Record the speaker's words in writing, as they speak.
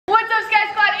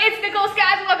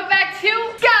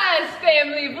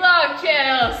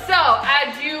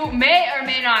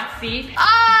see.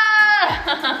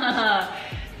 Ah!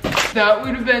 That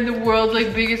would have been the world's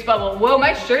like biggest bubble. Whoa,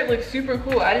 my shirt looks super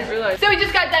cool. I didn't realize. So we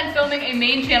just got done filming a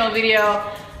main channel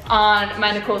video on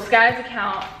my Nicole Skyes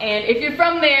account. And if you're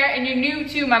from there and you're new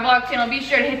to my vlog channel, be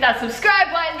sure to hit that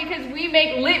subscribe button because we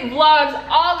make lit vlogs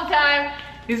all the time.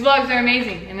 These vlogs are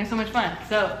amazing and they're so much fun.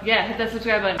 So yeah, hit that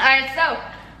subscribe button. All right, so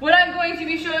what I'm going to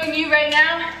be showing you right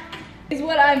now is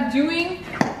what I'm doing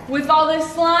with all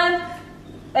this slime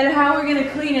and how we're gonna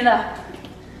clean it up.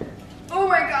 Oh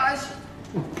my gosh.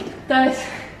 Guys,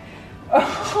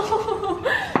 oh,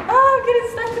 I'm getting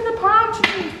stuck in the palm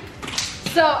tree.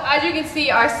 So as you can see,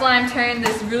 our slime turned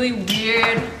this really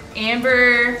weird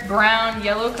amber, brown,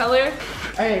 yellow color.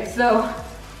 All right, so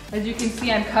as you can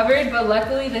see, I'm covered, but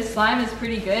luckily this slime is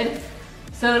pretty good.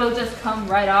 So it'll just come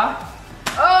right off.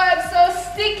 Oh, I'm so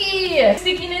sticky.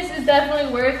 Stickiness is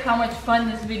definitely worth how much fun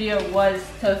this video was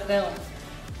to film.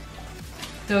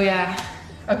 So yeah,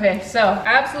 okay, so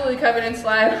absolutely covered in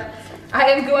slime.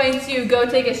 I am going to go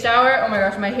take a shower. Oh my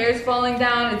gosh, my hair is falling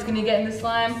down. It's gonna get in the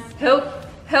slime. Help,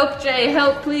 help Jay,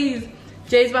 help please.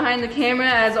 Jay's behind the camera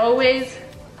as always.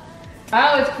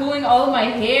 Ow, it's cooling all of my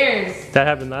hairs. That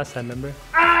happened last time, remember?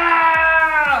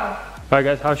 Ow! Alright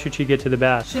guys, how should she get to the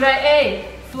bath? Should I A,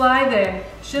 fly there?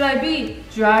 Should I B,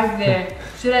 drive there?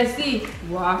 Should I C,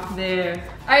 walk there?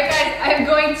 Alright guys, I'm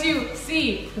going to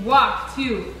C, walk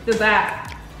to the bath.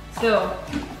 So,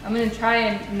 I'm gonna try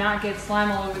and not get slime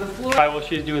all over the floor. Alright, while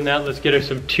she's doing that, let's get her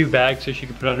some 2 bags so she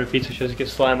can put it on her feet so she doesn't get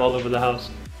slime all over the house.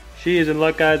 She is in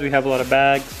luck, guys. We have a lot of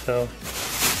bags, so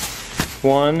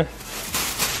 1,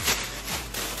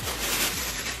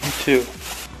 2.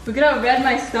 Look at how red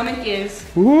my stomach is.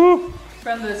 Woo!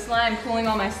 From the slime pulling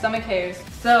all my stomach hairs.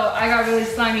 So, I got really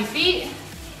slimy feet.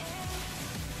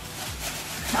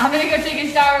 I'm gonna go take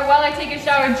a shower. While I take a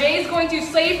shower, Jay's going to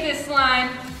save this slime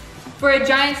for a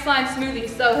giant slime smoothie,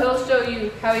 so he'll show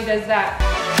you how he does that.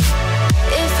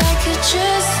 If I could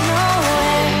just know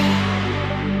where.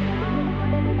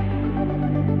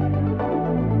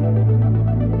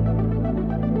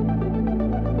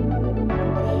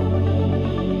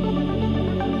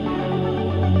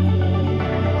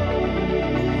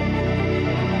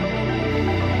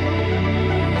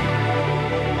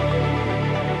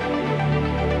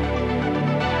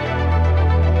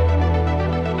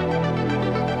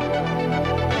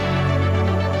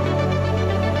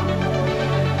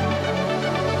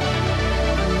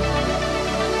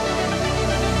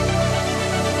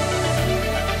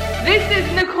 This is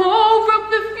Nicole from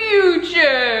the future,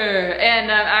 and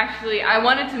actually I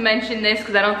wanted to mention this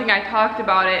because I don't think I talked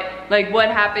about it, like what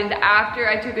happened after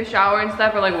I took a shower and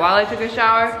stuff, or like while I took a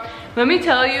shower. Let me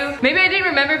tell you, maybe I didn't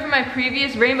remember from my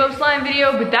previous rainbow slime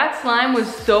video, but that slime was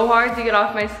so hard to get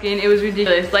off my skin, it was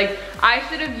ridiculous. Like I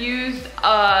should have used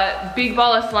a big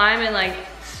ball of slime and like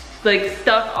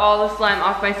stuck all the slime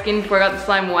off my skin before I got the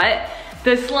slime wet.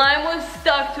 The slime was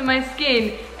stuck to my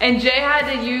skin, and Jay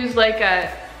had to use like a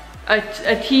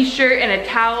t-shirt and a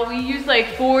towel. We used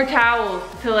like 4 towels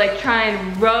to like try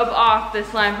and rub off the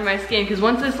slime from my skin, because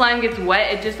once the slime gets wet,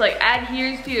 it just like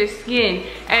adheres to your skin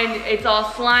and it's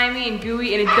all slimy and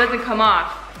gooey and it doesn't come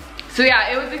off. So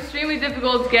yeah, it was extremely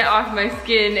difficult to get off my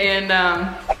skin. And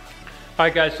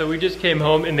Alright guys, so we just came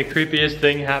home and the creepiest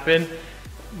thing happened.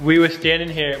 We were standing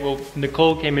here, well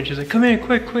Nicole came in, she's like, come here,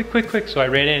 quick, quick, quick, quick. So I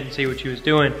ran in to see what she was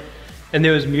doing, and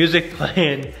there was music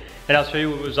playing, and I'll show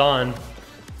you what it was on.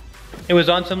 It was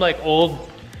on some like old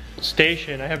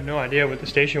station. I have no idea what the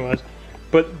station was,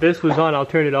 but this was on. I'll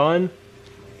turn it on.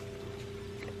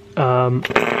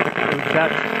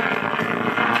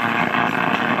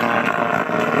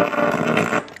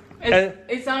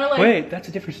 It sounded like. Wait, that's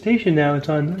a different station now. It's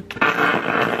on. Change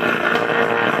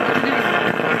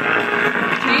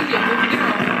it.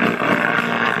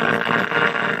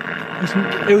 What's the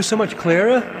difference? It was so much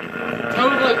clearer. It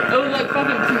was like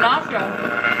fucking Sinatra.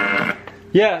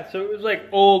 Yeah, so it was like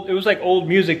old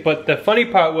music, but the funny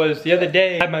part was the other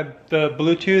day I had the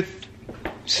Bluetooth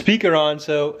speaker on,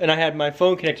 and I had my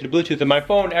phone connected to Bluetooth, and my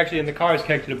phone actually in the car is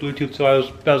connected to Bluetooth, so I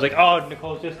was like, oh,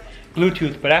 Nicole's just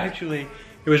Bluetooth, but actually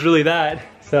it was really that.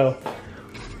 So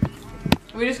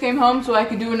we just came home so I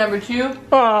could do a number 2.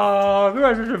 Oh, you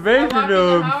guys are amazing. I walked in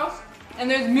the house and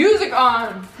there's music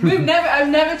on. I've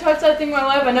never touched that thing in my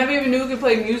life. I never even knew it could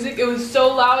play music. It was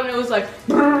so loud and it was like,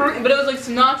 but it was like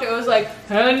Sinatra. It was like,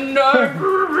 and I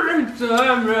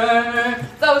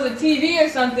thought it was a TV or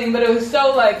something, but it was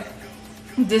so like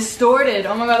distorted.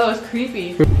 Oh my god, that was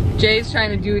creepy. Jay's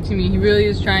trying to do it to me. He really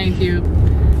is trying to.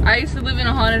 I used to live in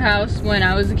a haunted house when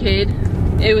I was a kid.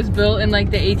 It was built in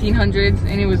like the 1800s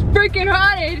and it was freaking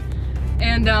haunted.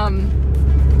 And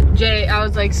Jay, I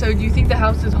was like, so do you think the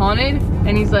house is haunted?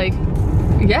 And he's like,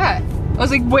 yeah. I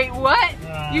was like, wait, what?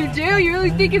 You do? You really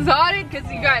think it's haunted?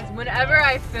 Because you guys, whenever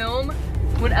I film,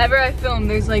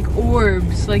 there's like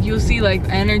orbs. Like you'll see like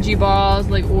energy balls,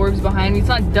 like orbs behind me. It's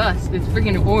not dust, it's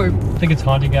freaking orb. I think it's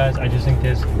haunted, guys. I just think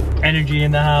there's energy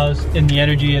in the house, and the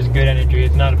energy is good energy.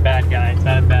 It's not a bad guy. It's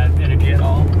not a bad energy at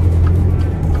all.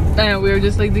 And we were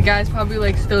just like, the guy's probably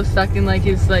like still stuck in like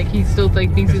his, like he still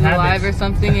like thinks he's alive or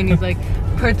something, and he's like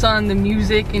puts on the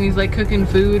music and he's like cooking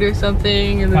food or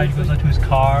something, and then probably goes out to his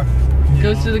car,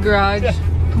 goes to the garage,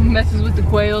 messes with the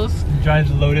quails, drives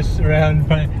the Lotus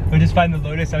around, or just find the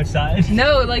Lotus outside.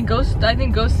 No, like go, I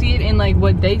think go see it in like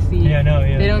what they see. Yeah, no,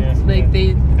 yeah. They don't yeah.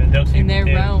 They'll see in their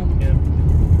realm. Yeah.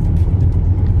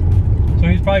 So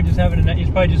he's probably just having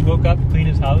he's probably just woke up, clean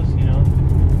his house, you know,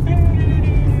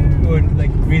 or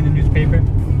like read the newspaper.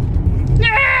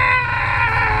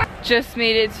 Just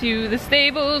made it to the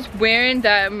stables wearing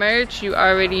that merch. You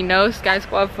already know, Sky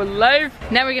Squad for life.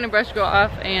 Now we're gonna brush go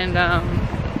off and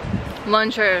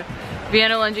lunge her.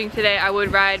 Vienna lunging today. I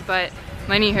would ride, but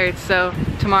my knee hurts, so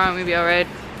tomorrow maybe I'll ride.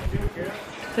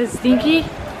 Is it stinky?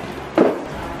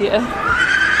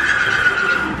 Yeah.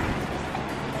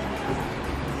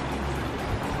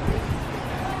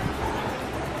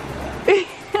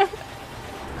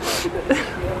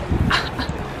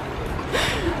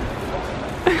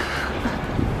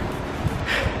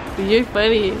 You're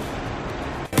funny.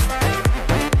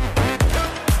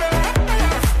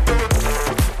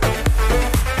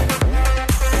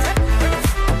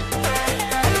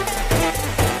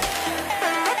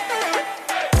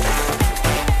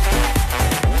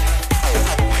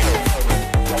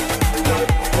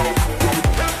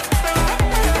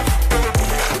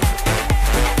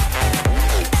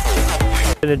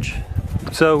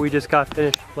 So we just got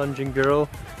finished lunging girl.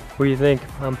 What do you think,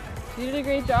 Mom? She did a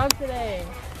great job today.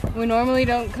 We normally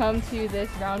don't come to this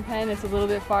round pen. It's a little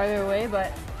bit farther away,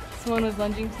 but someone was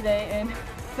lunging today, and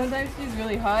sometimes she's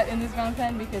really hot in this round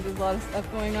pen because there's a lot of stuff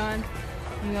going on.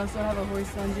 And we also have a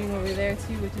horse lunging over there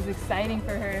too, which is exciting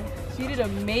for her. She did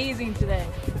amazing today.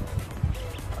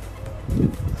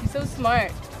 She's so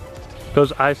smart.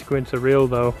 Those eye squints are real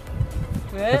though.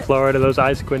 What? In Florida, those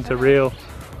eye squints are real.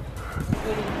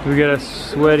 We got a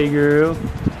sweaty girl.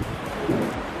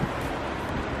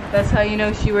 That's how you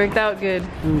know she worked out good.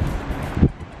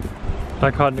 I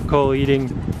caught Nicole eating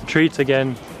treats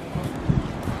again.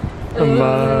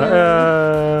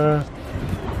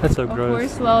 That's so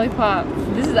gross. Horse lollipop.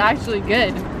 This is actually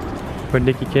good. But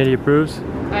Nikki Candy approves?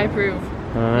 I approve.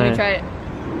 All Let right. me try it.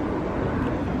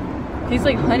 Tastes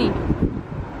like honey.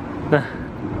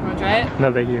 Wanna try it?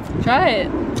 No, thank you. Try it.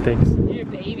 Thanks. You're a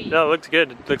baby. No, it looks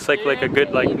good. It looks like a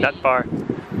good like nut bar.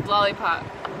 Lollipop.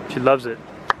 She loves it.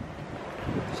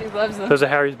 She loves them. Those are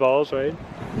Harry's balls, right?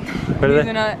 What are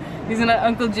they? These are not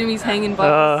Uncle Jimmy's hanging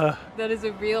balls. That is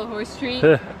a real horse treat.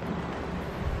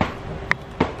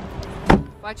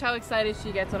 Watch how excited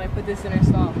she gets when I put this in her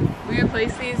stall. We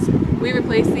replace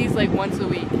these like once a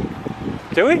week.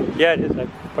 Do we? Yeah, it is like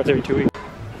once every 2 weeks.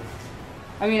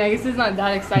 I mean, I guess it's not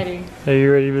that exciting. Are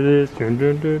you ready for this? Dun,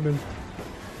 dun, dun, dun.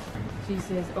 She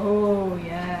says, oh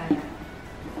yeah.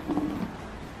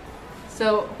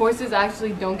 So horses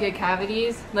actually don't get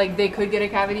cavities. Like they could get a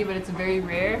cavity, but it's very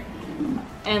rare.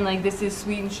 And like this is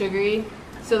sweet and sugary.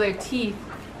 So their teeth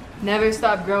never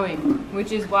stop growing,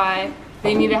 which is why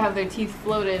they need to have their teeth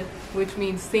floated, which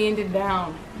means sanded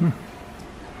down.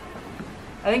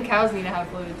 I think cows need to have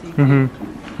floated teeth.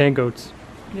 Mm-hmm. And goats.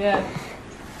 Yeah.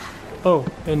 Oh,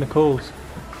 and Nicole's.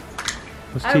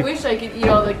 I wish I could eat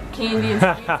all the candy and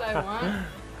sweets I want.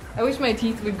 I wish my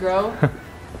teeth would grow.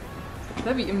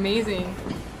 That'd be amazing.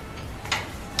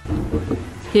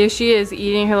 Here she is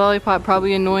eating her lollipop,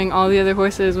 probably annoying all the other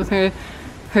horses with her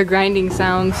grinding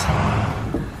sounds.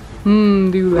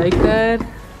 Do you like that?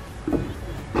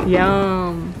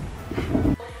 Yum.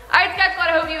 Alright Sky Squad,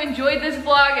 I hope you enjoyed this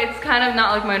vlog. It's kind of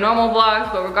not like my normal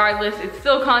vlogs, but regardless, it's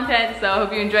still content, so I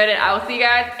hope you enjoyed it. I will see you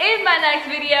guys in my next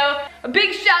video. A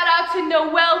big shout out to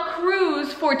Noelle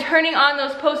Cruz for turning on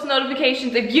those post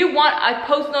notifications. If you want a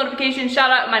post notification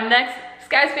shout out in my next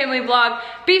Sky's Family vlog,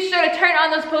 be sure to turn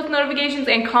on those post notifications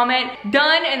and comment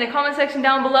done in the comment section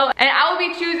down below. And I will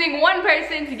be choosing one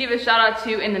person to give a shout out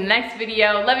to in the next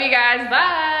video. Love you guys,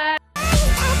 bye!